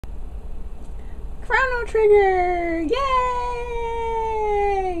Chrono Trigger! Yay!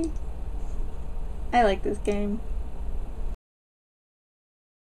 I like this game.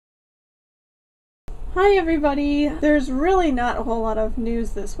 Hi everybody! There's really not a whole lot of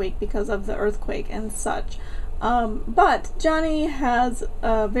news this week because of the earthquake and such. But Johnny has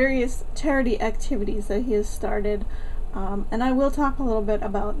various charity activities that he has started, and I will talk a little bit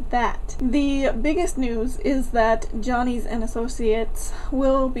about that. The biggest news is that Johnny's and Associates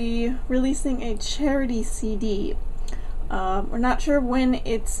will be releasing a charity CD. We're not sure when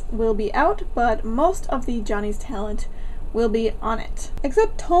it will be out, but most of the Johnny's talent will be on it.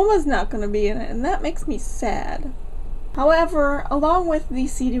 Except Toma's not going to be in it, and that makes me sad. However, along with the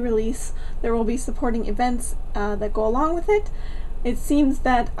CD release, there will be supporting events that go along with it. It seems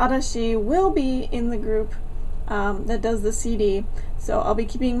that Arashi will be in the group that does the CD, so I'll be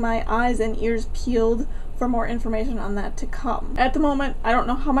keeping my eyes and ears peeled for more information on that to come. At the moment, I don't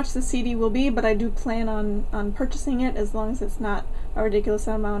know how much the CD will be, but I do plan on purchasing it as long as it's not a ridiculous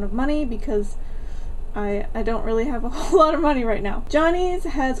amount of money, because I don't really have a whole lot of money right now. Johnny's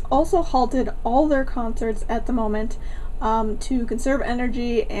has also halted all their concerts at the moment to conserve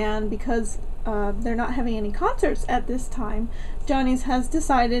energy, and because they're not having any concerts at this time, Johnny's has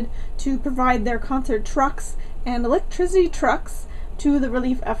decided to provide their concert trucks and electricity trucks to the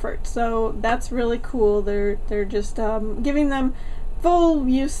relief effort. So that's really cool. They're just giving them full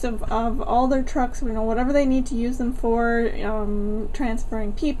use of all their trucks, whatever they need to use them for,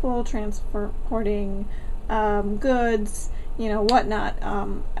 transferring people, transporting goods, whatnot.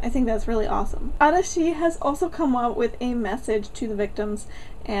 I think that's really awesome. Arashi has also come out with a message to the victims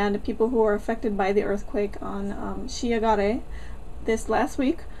and people who were affected by the earthquake on Shiagare this last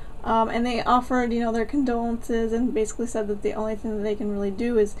week. And they offered, their condolences, and basically said that the only thing that they can really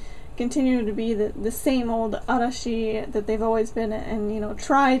do is continue to be the same old Arashi that they've always been, and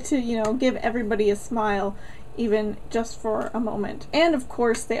try to give everybody a smile, even just for a moment. And of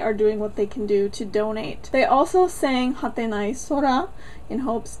course they are doing what they can do to donate. They also sang Hatenai Sora in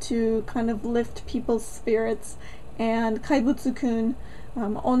hopes to kind of lift people's spirits, and Kaibutsu-kun,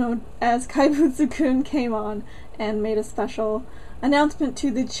 Ono as Kaibutsu-kun, came on and made a special announcement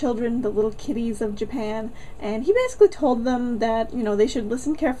to the children, the little kiddies of Japan, and he basically told them that they should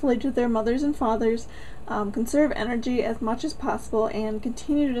listen carefully to their mothers and fathers, conserve energy as much as possible, and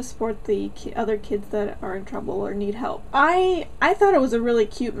continue to support the other kids that are in trouble or need help. I thought it was a really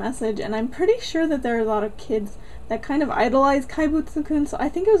cute message, and I'm pretty sure that there are a lot of kids that kind of idolize Kaibutsu-kun, so I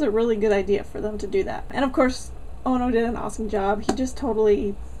think it was a really good idea for them to do that. And of course, Ono did an awesome job. He just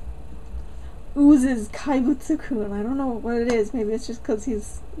totally oozes Kaibutsu-kun. I don't know what it is. Maybe it's just because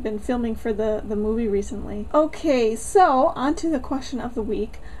he's been filming for the movie recently. Okay, so on to the question of the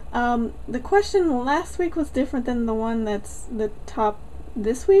week. The question last week was different than the one that's the top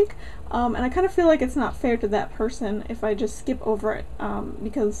this week, and I kind of feel like it's not fair to that person if I just skip over it,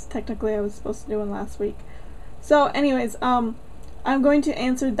 because technically I was supposed to do one last week. So anyways, I'm going to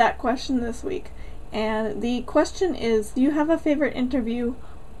answer that question this week, and the question is, do you have a favorite interview?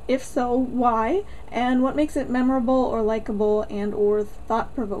 If so, why? And what makes it memorable or likable and or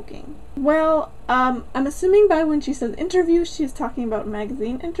thought-provoking? Well, I'm assuming by when she says interview, she's talking about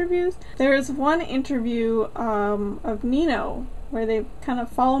magazine interviews. There's one interview of Nino where they kind of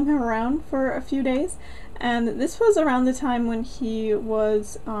follow him around for a few days, and this was around the time when he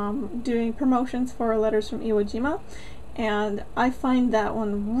was doing promotions for Letters from Iwo Jima, and I find that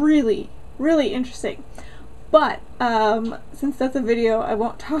one really, really interesting. But since that's a video, I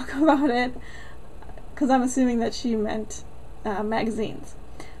won't talk about it, because I'm assuming that she meant magazines.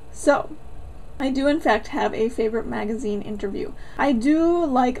 So, I do in fact have a favorite magazine interview. I do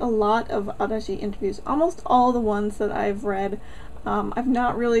like a lot of Arashi interviews, almost all the ones that I've read. I've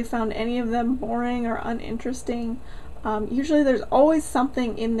not really found any of them boring or uninteresting. Usually there's always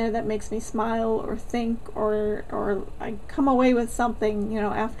something in there that makes me smile or think, or I come away with something,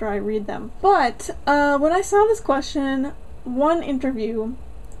 after I read them. But when I saw this question, one interview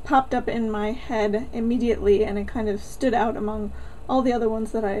popped up in my head immediately, and it kind of stood out among all the other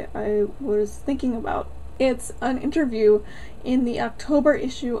ones that I was thinking about. It's an interview in the October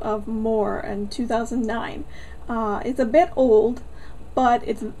issue of More in 2009. It's a bit old, but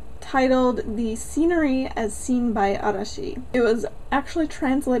it's titled The Scenery as Seen by Arashi. It was actually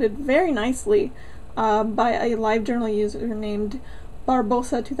translated very nicely by a LiveJournal user named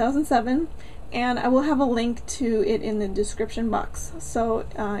Barbosa2007, and I will have a link to it in the description box. So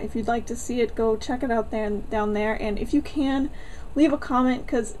if you'd like to see it, go check it out down there, and if you can, leave a comment,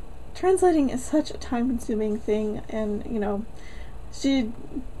 because translating is such a time-consuming thing, and she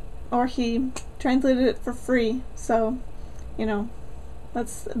or he translated it for free, so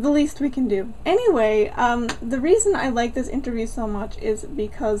That's the least we can do. Anyway, the reason I like this interview so much is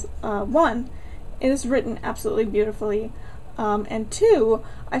because, one, it is written absolutely beautifully, and two,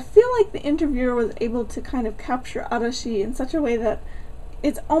 I feel like the interviewer was able to kind of capture Arashi in such a way that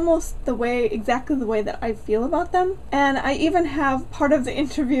it's almost exactly the way that I feel about them. And I even have part of the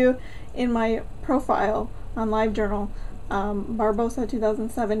interview in my profile on LiveJournal. Barbosa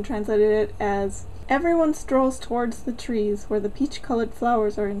 2007 translated it as, "Everyone strolls towards the trees where the peach-colored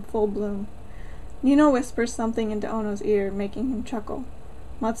flowers are in full bloom. Nino whispers something into Ono's ear, making him chuckle.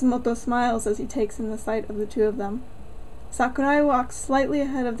 Matsumoto smiles as he takes in the sight of the two of them. Sakurai walks slightly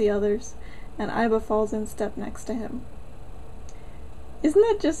ahead of the others, and Aiba falls in step next to him." Isn't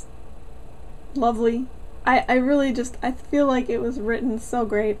that just lovely? I really I feel like it was written so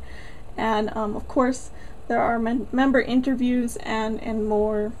great. And of course, there are member interviews and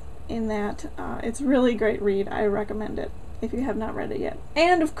more in that. It's really great read. I recommend it if you have not read it yet.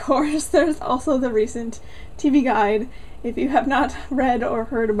 And of course, there's also the recent TV guide, if you have not read or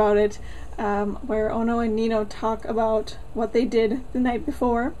heard about it, where Ono and Nino talk about what they did the night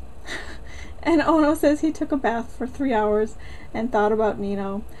before. And Ono says he took a bath for 3 hours and thought about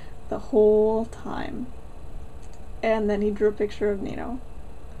Nino the whole time. And then he drew a picture of Nino.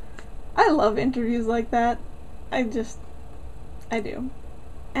 I love interviews like that. I do.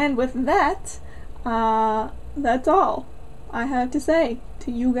 And with that, that's all I have to say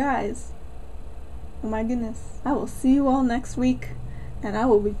to you guys. Oh my goodness. I will see you all next week, and I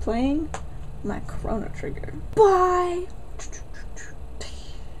will be playing my Chrono Trigger. Bye!